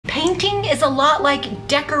Painting is a lot like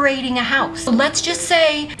decorating a house. So let's just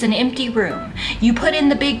say it's an empty room. You put in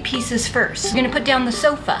the big pieces first. You're gonna put down the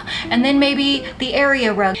sofa, and then maybe the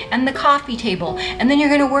area rug and the coffee table, and then you're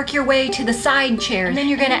gonna work your way to the side chair, and then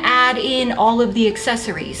you're gonna add in all of the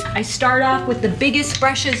accessories. I start off with the biggest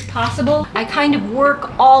brushes possible. I kind of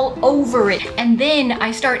work all over it, and then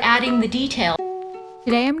I start adding the detail.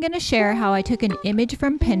 Today I'm going to share how I took an image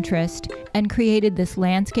from Pinterest and created this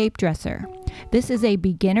landscape dresser. This is a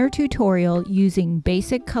beginner tutorial using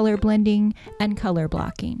basic color blending and color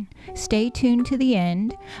blocking. Stay tuned to the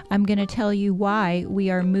end. I'm going to tell you why we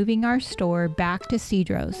are moving our store back to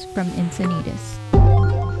Cedros from Encinitas.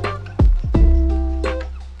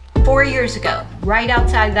 4 years ago, right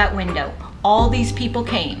outside that window, all these people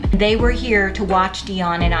came. They were here to watch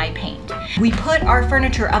Dion and I paint. We put our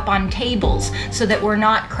furniture up on tables so that we're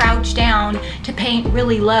not crouched down to paint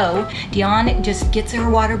really low. Dion just gets her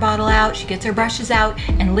water bottle out, she gets her brushes out,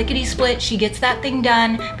 and lickety-split, she gets that thing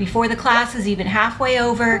done before the class is even halfway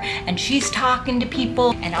over, and she's talking to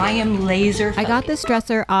people, and I am laser focused. I got this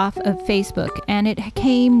dresser off of Facebook, and it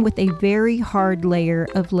came with a very hard layer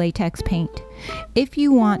of latex paint. If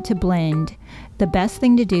you want to blend, the best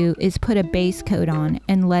thing to do is put a base coat on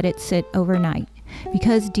and let it sit overnight.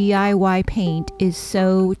 Because DIY paint is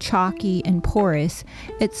so chalky and porous,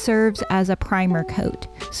 it serves as a primer coat.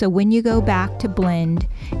 So when you go back to blend,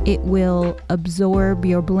 it will absorb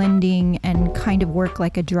your blending and kind of work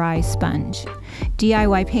like a dry sponge.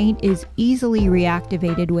 DIY paint is easily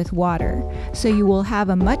reactivated with water, so you will have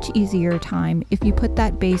a much easier time if you put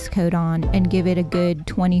that base coat on and give it a good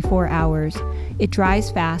 24 hours. It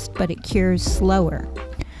dries fast, but it cures slower.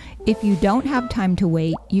 If you don't have time to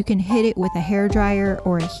wait, you can hit it with a hairdryer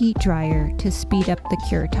or a heat dryer to speed up the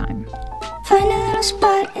cure time. Find a little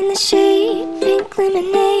spot in the shade, pink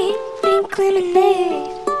lemonade, pink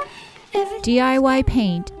lemonade. DIY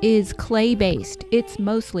paint is clay-based. It's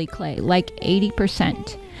mostly clay, like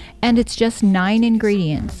 80%. And it's just 9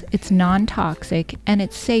 ingredients. It's non-toxic, and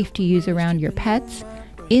it's safe to use around your pets,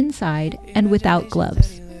 inside, and without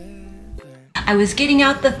gloves. I was getting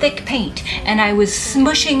out the thick paint and I was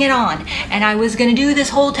smushing it on, and I was gonna do this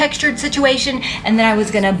whole textured situation, and then I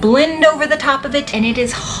was gonna blend over the top of it, and it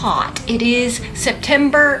is hot. It is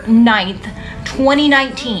September 9th,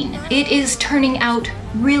 2019. It is turning out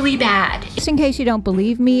really bad. Just in case you don't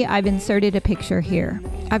believe me, I've inserted a picture here.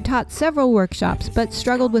 I've taught several workshops but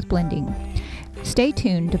struggled with blending. Stay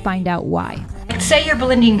tuned to find out why. Say you're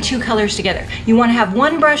blending two colors together. You want to have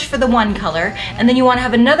one brush for the one color, and then you want to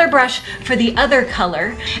have another brush for the other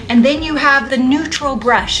color, and then you have the neutral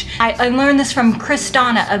brush. I learned this from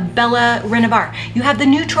Kristana of Bella Renovar. You have the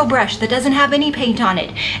neutral brush that doesn't have any paint on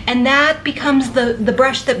it, and that becomes the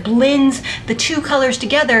brush that blends the two colors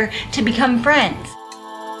together to become friends.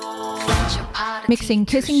 Mixing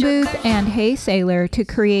Kissing Booth and Hey Sailor to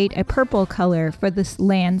create a purple color for this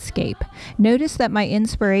landscape. Notice that my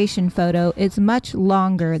inspiration photo is much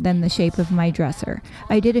longer than the shape of my dresser.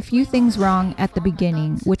 I did a few things wrong at the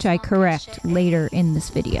beginning, which I correct later in this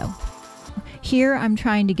video. Here I'm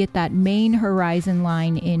trying to get that main horizon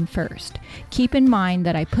line in first. Keep in mind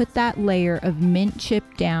that I put that layer of mint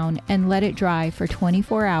chip down and let it dry for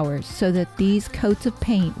 24 hours so that these coats of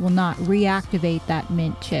paint will not reactivate that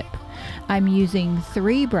mint chip. I'm using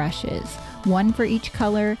 3 brushes, one for each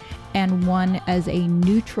color and one as a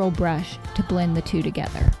neutral brush to blend the two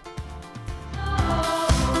together.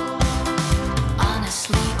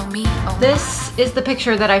 This is the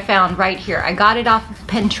picture that I found right here. I got it off of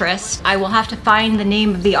Pinterest. I will have to find the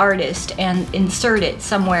name of the artist and insert it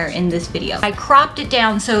somewhere in this video. I cropped it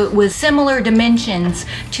down so it was similar dimensions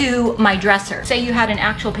to my dresser. Say you had an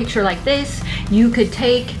actual picture like this, you could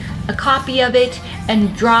take a copy of it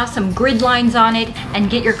and draw some grid lines on it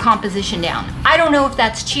and get your composition down. I don't know if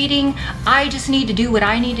that's cheating. I just need to do what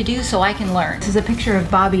I need to do so I can learn. This is a picture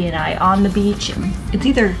of Bobby and I on the beach. It's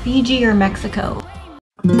either Fiji or Mexico.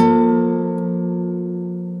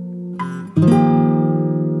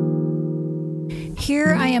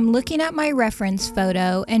 Here I am looking at my reference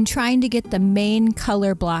photo and trying to get the main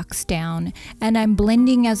color blocks down, and I'm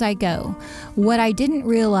blending as I go. What I didn't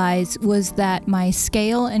realize was that my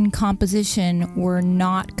scale and composition were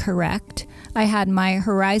not correct. I had my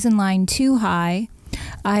horizon line too high.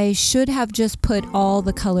 I should have just put all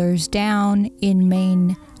the colors down in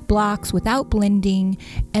main blocks without blending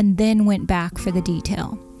and then went back for the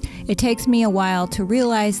detail. It takes me a while to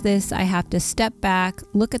realize this. I have to step back,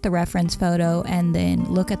 look at the reference photo, and then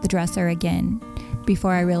look at the dresser again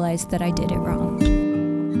before I realize that I did it wrong.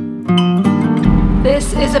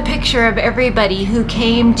 This is a picture of everybody who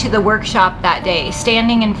came to the workshop that day,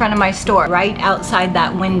 standing in front of my store, right outside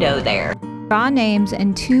that window there. Draw names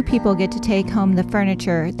and 2 people get to take home the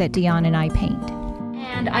furniture that Dion and I paint.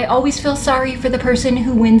 And I always feel sorry for the person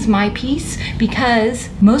who wins my piece because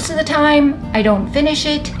most of the time I don't finish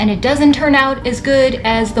it and it doesn't turn out as good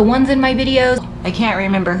as the ones in my videos. I can't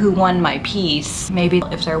remember who won my piece. Maybe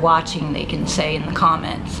if they're watching they can say in the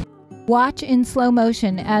comments. Watch in slow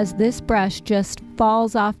motion as this brush just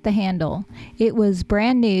falls off the handle. It was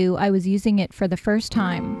brand new. I was using it for the first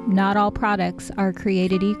time. Not all products are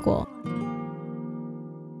created equal.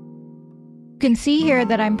 You can see here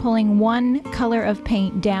that I'm pulling one color of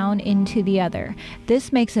paint down into the other.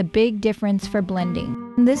 This makes a big difference for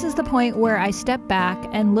blending. And this is the point where I step back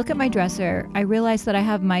and look at my dresser. I realize that I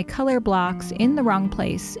have my color blocks in the wrong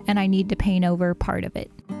place and I need to paint over part of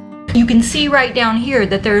it. You can see right down here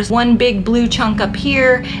that there's one big blue chunk up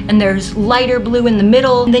here and there's lighter blue in the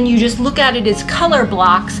middle. And then you just look at it as color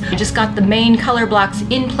blocks. I just got the main color blocks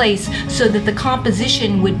in place so that the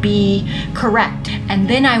composition would be correct. And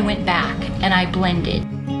then I went back and I blended.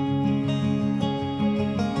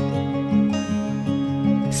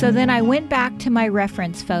 So then I went back to my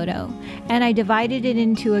reference photo and I divided it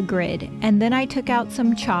into a grid, and then I took out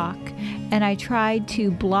some chalk and I tried to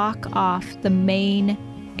block off the main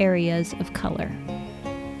areas of color.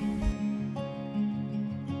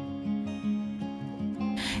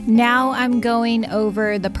 Now I'm going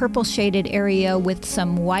over the purple shaded area with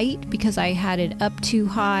some white because I had it up too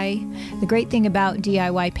high. The great thing about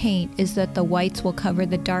DIY paint is that the whites will cover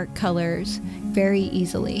the dark colors very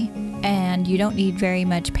easily. And you don't need very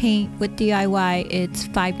much paint with DIY. It's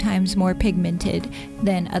 5 times more pigmented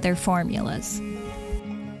than other formulas.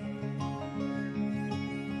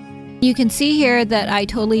 You can see here that I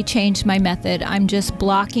totally changed my method. I'm just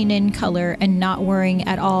blocking in color and not worrying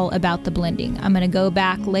at all about the blending. I'm going to go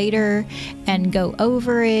back later and go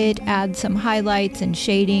over it, add some highlights and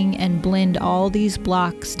shading, and blend all these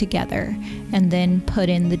blocks together, and then put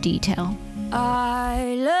in the detail.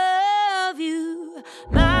 I love you,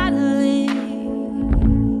 Madeline.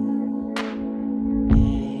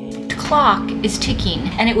 The clock is ticking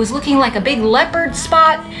and it was looking like a big leopard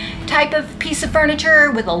spot type of piece of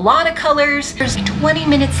furniture with a lot of colors. There's 20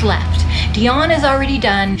 minutes left. Dion is already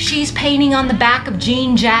done. She's painting on the back of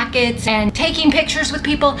jean jackets and taking pictures with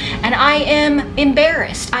people, and I am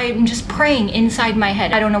embarrassed. I am just praying inside my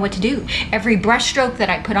head. I don't know what to do. Every brush stroke that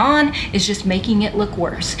I put on is just making it look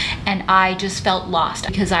worse, and I just felt lost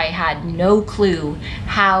because I had no clue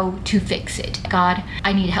how to fix it. God,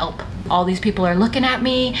 I need help. All these people are looking at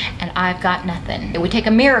me and I've got nothing. It would take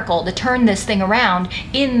a miracle to turn this thing around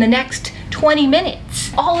in the next 20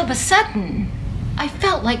 minutes. All of a sudden, I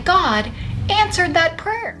felt like God answered that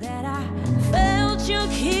prayer.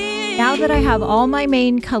 Now that I have all my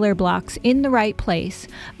main color blocks in the right place,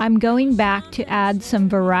 I'm going back to add some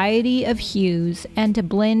variety of hues and to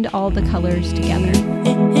blend all the colors together.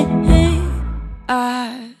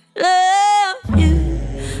 I love you,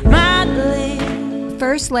 Madeline.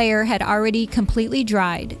 First layer had already completely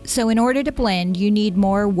dried, so in order to blend you need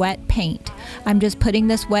more wet paint. I'm just putting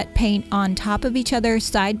this wet paint on top of each other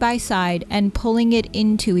side by side and pulling it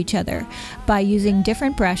into each other by using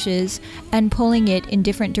different brushes and pulling it in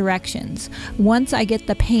different directions. Once I get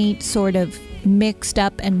the paint sort of mixed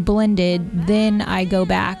up and blended, then I go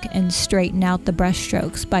back and straighten out the brush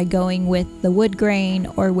strokes by going with the wood grain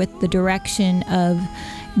or with the direction of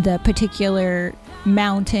the particular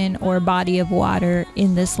mountain or body of water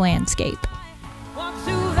in this landscape.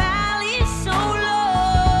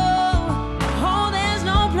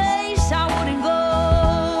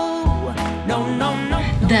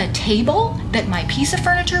 The table that my piece of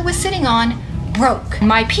furniture was sitting on broke.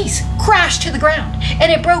 My piece crashed to the ground and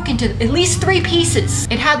it broke into at least 3 pieces.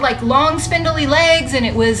 It had like long spindly legs and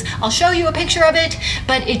it was, I'll show you a picture of it,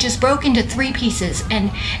 but it just broke into 3 pieces and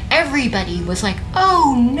everybody was like,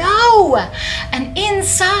 oh no! And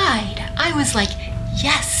inside I was like,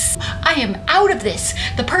 yes, I am out of this.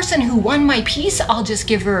 The person who won my piece, I'll just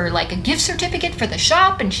give her like a gift certificate for the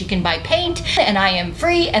shop and she can buy paint and I am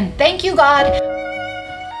free, and thank you, God.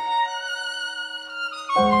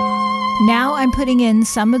 Now I'm putting in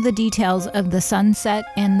some of the details of the sunset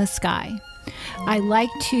and the sky. I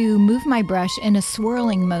like to move my brush in a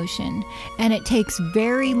swirling motion, and it takes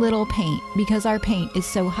very little paint because our paint is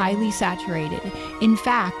so highly saturated. In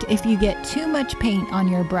fact, if you get too much paint on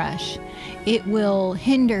your brush, it will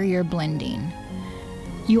hinder your blending.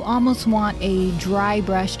 You almost want a dry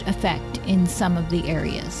brushed effect in some of the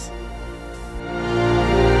areas.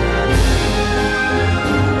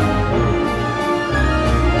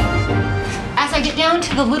 As I get down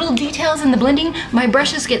to the little details in the blending, my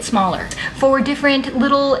brushes get smaller for different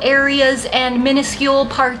little areas and minuscule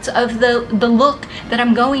parts of the look that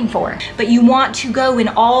I'm going for. But you want to go in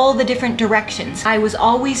all the different directions. I was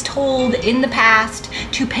always told in the past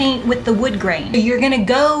to paint with the wood grain. You're gonna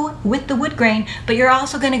go with the wood grain, but you're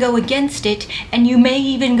also gonna go against it, and you may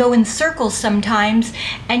even go in circles sometimes,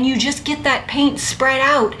 and you just get that paint spread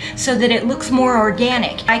out so that it looks more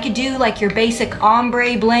organic. I could do like your basic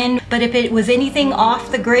ombre blend, but if it was anything off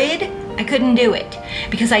the grid, I couldn't do it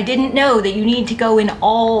because I didn't know that you need to go in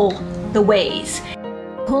all the ways.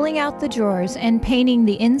 Pulling out the drawers and painting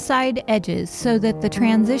the inside edges so that the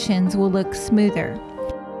transitions will look smoother.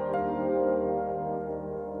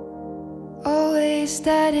 Always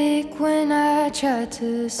static when I try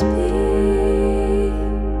to speak.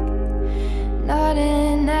 Not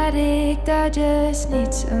an addict, I just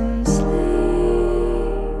need some sleep.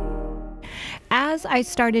 As I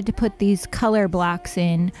started to put these color blocks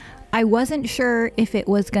in, I wasn't sure if it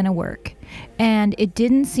was gonna work, and it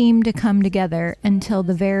didn't seem to come together until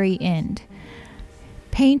the very end.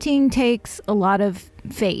 Painting takes a lot of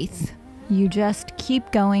faith. You just keep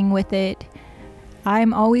going with it.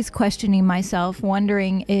 I'm always questioning myself,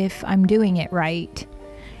 wondering if I'm doing it right.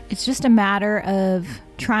 It's just a matter of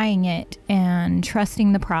trying it and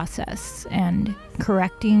trusting the process and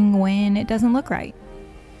correcting when it doesn't look right.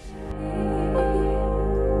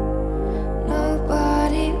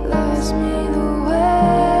 Nobody loves me the way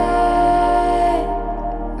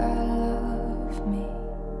I love me.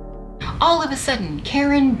 All of a sudden,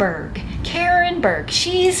 Karen Berg,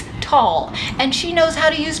 she's tall and she knows how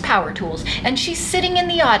to use power tools, and she's sitting in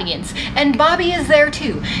the audience, and Bobby is there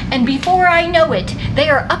too, and before I know it, they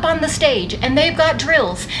are up on the stage and they've got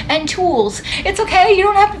drills and tools. It's okay, you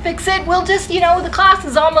don't have to fix it, we'll just, the class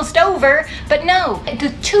is almost over. But no, the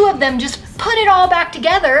two of them just put it all back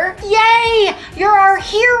together. Yay, you're our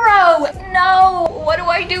hero. No, what do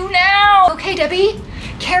I do now? Okay, Debbie,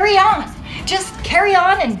 carry on. Just carry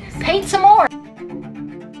on and paint some more.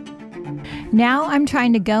 Now I'm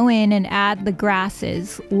trying to go in and add the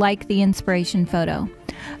grasses like the inspiration photo.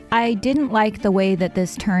 I didn't like the way that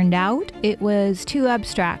this turned out. It was too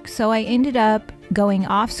abstract, so I ended up going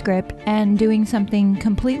off script and doing something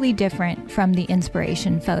completely different from the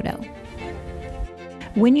inspiration photo.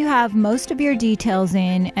 When you have most of your details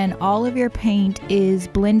in and all of your paint is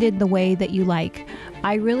blended the way that you like,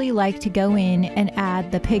 I really like to go in and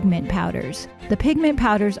add the pigment powders. The pigment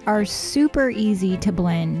powders are super easy to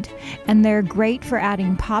blend, and they're great for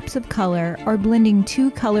adding pops of color or blending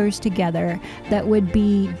two colors together that would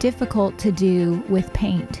be difficult to do with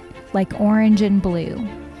paint, like orange and blue.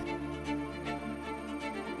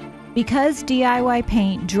 Because DIY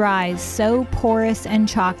paint dries so porous and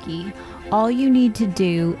chalky, all you need to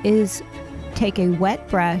do is take a wet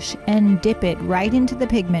brush and dip it right into the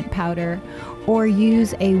pigment powder, or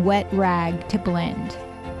use a wet rag to blend.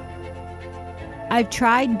 I've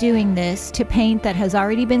tried doing this to paint that has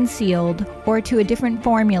already been sealed or to a different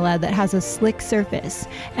formula that has a slick surface,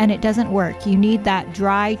 and it doesn't work. You need that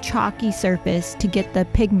dry, chalky surface to get the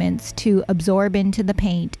pigments to absorb into the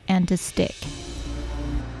paint and to stick.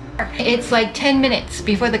 It's like 10 minutes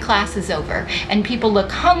before the class is over, and people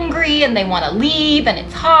look hungry and they want to leave, and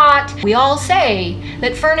it's hot. We all say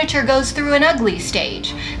that furniture goes through an ugly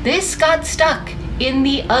stage. This got stuck in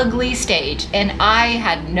the ugly stage, and I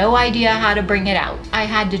had no idea how to bring it out. I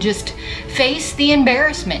had to just face the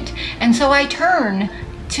embarrassment. And so I turned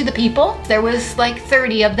to the people. There was like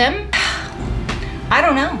 30 of them.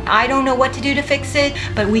 I don't know what to do to fix it,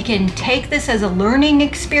 but we can take this as a learning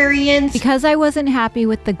experience. Because I wasn't happy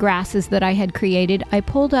with the grasses that I had created, I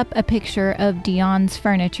pulled up a picture of Dion's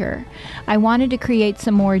furniture. I wanted to create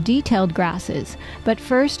some more detailed grasses, but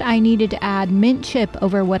first I needed to add mint chip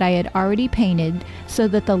over what I had already painted so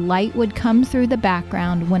that the light would come through the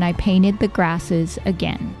background when I painted the grasses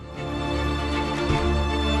again.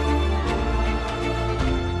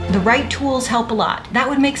 The right tools help a lot. That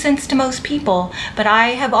would make sense to most people, but I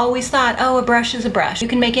have always thought, oh, a brush is a brush. You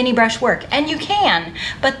can make any brush work, and you can,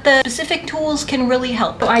 but the specific tools can really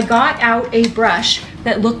help. So I got out a brush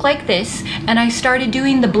that looked like this, and I started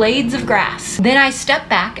doing the blades of grass. Then I stepped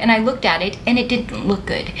back and I looked at it, and it didn't look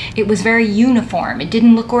good. It was very uniform. It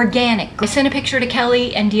didn't look organic. I sent a picture to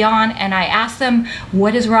Kelly and Dion, and I asked them,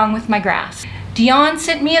 what is wrong with my grass? Dion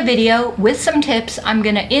sent me a video with some tips. I'm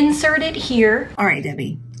gonna insert it here. All right,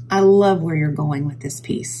 Debbie. I love where you're going with this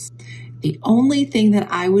piece. The only thing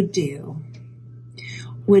that I would do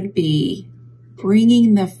would be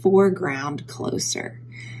bringing the foreground closer.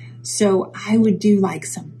 So I would do like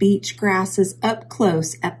some beach grasses up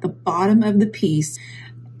close at the bottom of the piece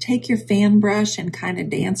take your fan brush and kind of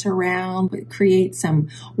dance around, create some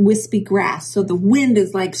wispy grass. So the wind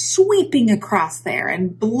is like sweeping across there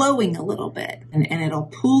and blowing a little bit. And it'll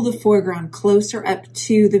pull the foreground closer up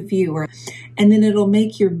to the viewer. And then it'll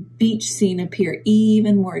make your beach scene appear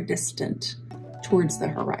even more distant towards the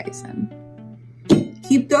horizon.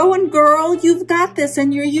 Keep going, girl. You've got this,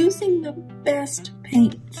 and you're using the best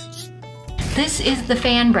paint. This is the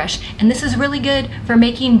fan brush, and this is really good for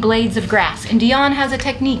making blades of grass. And Dion has a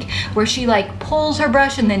technique where she like pulls her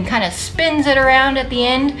brush and then kind of spins it around at the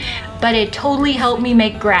end, but it totally helped me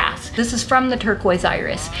make grass. This is from the turquoise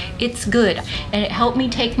iris. It's good, and it helped me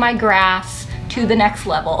take my grass to the next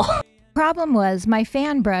level. Problem was my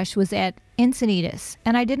fan brush was at Encinitas,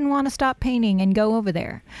 and I didn't want to stop painting and go over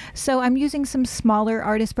there. So I'm using some smaller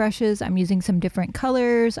artist brushes. I'm using some different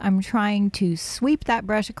colors. I'm trying to sweep that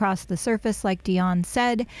brush across the surface like Dion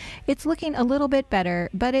said. It's looking a little bit better,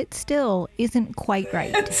 but it still isn't quite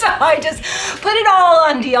right. So I just put it all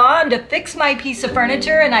on Dion to fix my piece of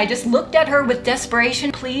furniture, and I just looked at her with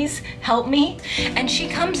desperation. Please help me. And she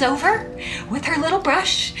comes over with her little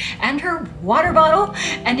brush and her water bottle,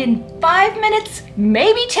 and in 5 minutes,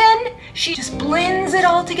 maybe 10, she just blends it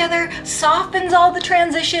all together, softens all the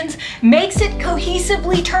transitions, makes it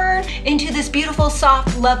cohesively turn into this beautiful,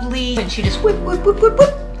 soft, lovely, and she just whoop, whoop, whoop, whoop,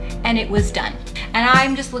 whoop, and it was done. And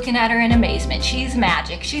I'm just looking at her in amazement. She's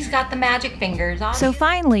magic. She's got the magic fingers. So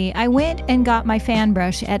finally, I went and got my fan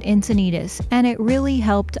brush at Encinitas, and it really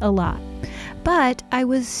helped a lot. But I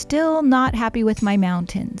was still not happy with my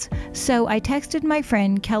mountains. So I texted my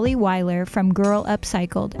friend Kelly Weiler from Girl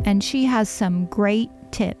Upcycled, and she has some great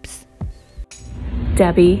tips.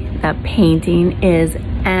 Debbie, that painting is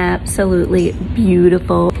absolutely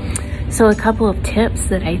beautiful. So a couple of tips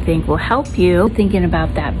that I think will help you thinking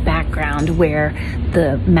about that background where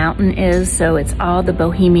the mountain is. So it's all the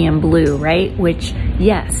bohemian blue, right? Which,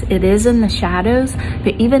 yes, it is in the shadows,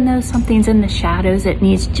 but even though something's in the shadows, it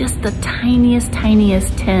needs just the tiniest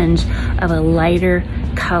tinge of a lighter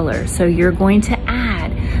color. So you're going to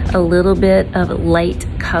add a little bit of light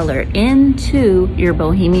color into your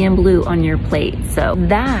bohemian blue on your plate. So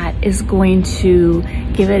that is going to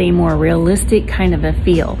give it a more realistic kind of a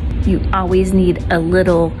feel. You always need a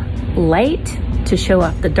little light to show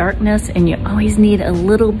off the darkness, and you always need a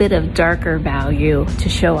little bit of darker value to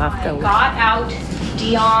show off the light. I got out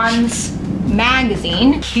Dion's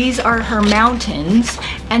magazine. These are her mountains,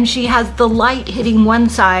 and she has the light hitting one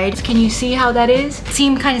side. Can you see how that is? It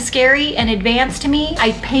seemed kind of scary and advanced to me.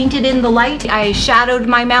 I painted in the light. I shadowed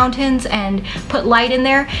my mountains and put light in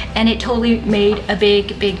there, and it totally made a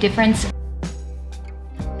big difference.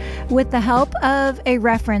 With the help of a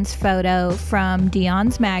reference photo from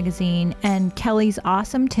Dion's magazine and Kelly's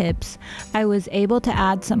awesome tips, I was able to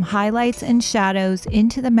add some highlights and shadows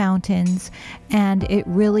into the mountains, and it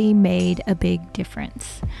really made a big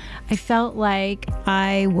difference. I felt like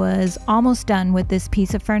I was almost done with this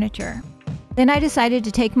piece of furniture. Then I decided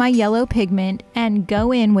to take my yellow pigment and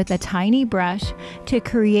go in with a tiny brush to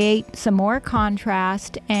create some more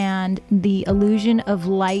contrast and the illusion of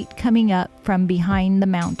light coming up from behind the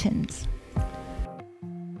mountains.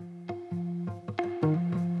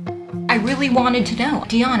 I really wanted to know,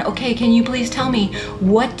 Dion, okay, can you please tell me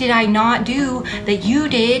what did I not do that you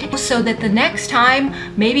did so that the next time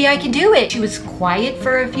maybe I can do it? She was quiet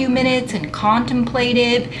for a few minutes and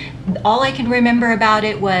contemplative. All I can remember about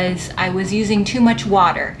it was I was using too much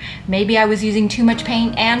water. Maybe I was using too much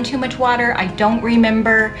paint and too much water. I don't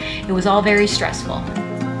remember. It was all very stressful.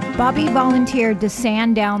 Bobby volunteered to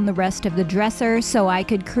sand down the rest of the dresser so I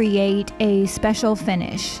could create a special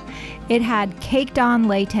finish. It had caked on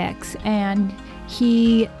latex, and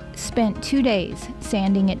he spent 2 days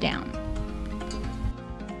sanding it down.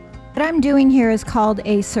 What I'm doing here is called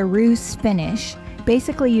a ceruse finish.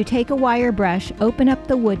 Basically, you take a wire brush, open up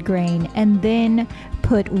the wood grain, and then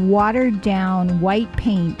put watered down white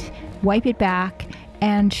paint, wipe it back,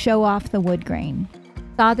 and show off the wood grain.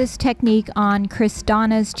 Saw this technique on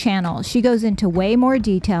Kristana's channel. She goes into way more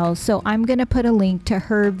details, so I'm going to put a link to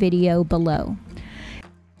her video below.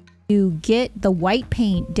 You get the white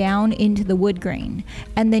paint down into the wood grain,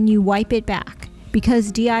 and then you wipe it back.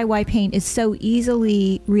 Because DIY paint is so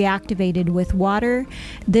easily reactivated with water,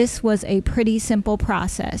 this was a pretty simple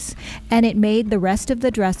process, and it made the rest of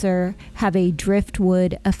the dresser have a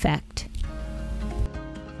driftwood effect.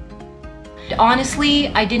 Honestly,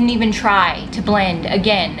 I didn't even try to blend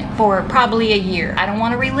again for probably a year. I don't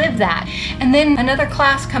want to relive that. And then another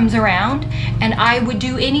class comes around, and I would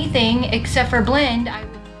do anything except for blend.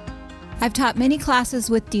 I've taught many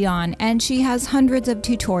classes with Dion and she has hundreds of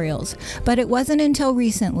tutorials, but it wasn't until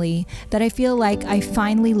recently that I feel like I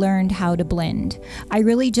finally learned how to blend. I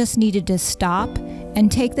really just needed to stop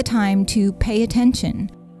and take the time to pay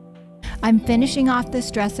attention. I'm finishing off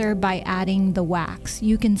this dresser by adding the wax.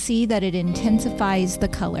 You can see that it intensifies the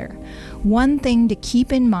color. One thing to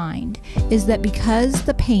keep in mind is that because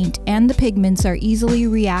the paint and the pigments are easily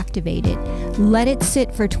reactivated, let it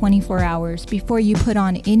sit for 24 hours before you put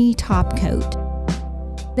on any top coat.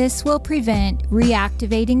 This will prevent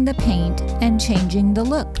reactivating the paint and changing the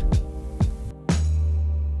look.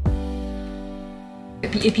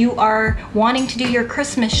 If you are wanting to do your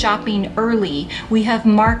Christmas shopping early, we have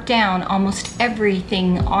marked down almost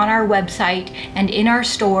everything on our website and in our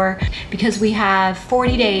store because we have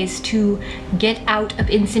 40 days to get out of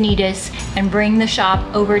Encinitas and bring the shop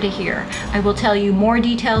over to here. I will tell you more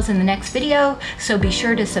details in the next video, so be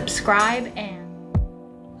sure to subscribe and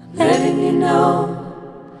letting you know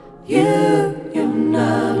you're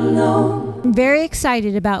not alone. I'm very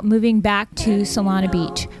excited about moving back to Solana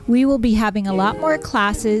Beach. We will be having a lot more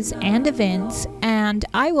classes and events, and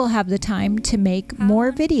I will have the time to make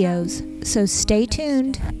more videos, so stay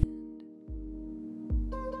tuned.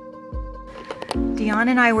 Dion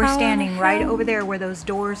and I were standing right over there where those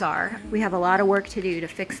doors are. We have a lot of work to do to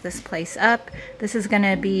fix this place up. This is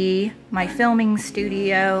gonna be my filming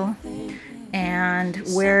studio and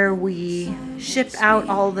where we ship out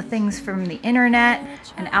all the things from the internet,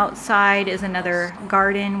 and outside is another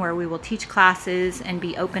garden where we will teach classes and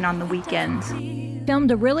be open on the weekends.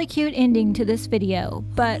 Filmed a really cute ending to this video,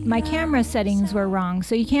 but my camera settings were wrong,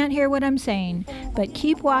 so you can't hear what I'm saying. But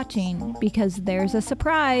keep watching because there's a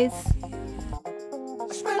surprise.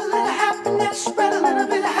 Spread a little happiness, spread a little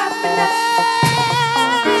bit of happiness.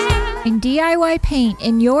 And DIY paint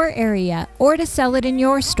in your area, or to sell it in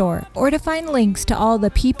your store, or to find links to all the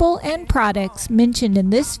people and products mentioned in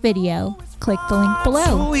this video, click the link below.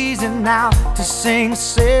 So easy now to sing a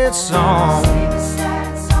sad song,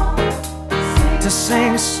 to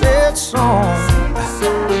sing a sad song,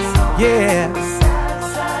 yeah.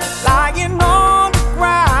 Lying on the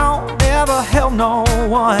ground, never help no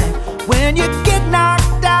one. When you get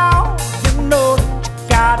knocked down, you know that you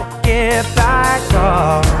gotta get back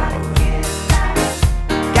up.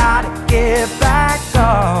 Gotta get back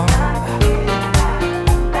up.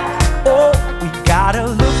 Oh, we gotta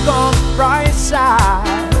look on the bright side.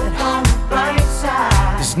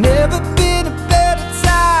 There's never been a better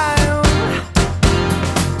time.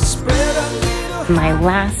 Spread a little. My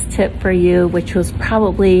last tip for you, which was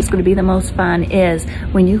probably going to be the most fun, is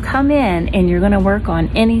when you come in and you're going to work on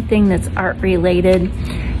anything that's art related,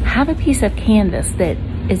 have a piece of canvas that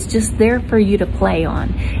is just there for you to play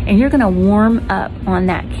on, and you're going to warm up on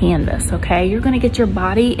that canvas. Okay, you're going to get your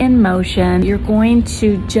body in motion. You're going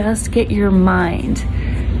to just get your mind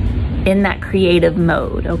in that creative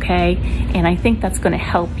mode. Okay, and I think that's going to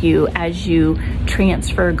help you as you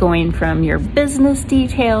transfer, going from your business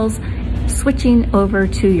details switching over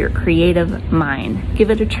to your creative mind. Give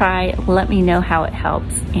it a try. Let me know how it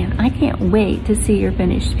helps, and I can't wait to see your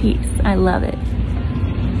finished piece. I love it.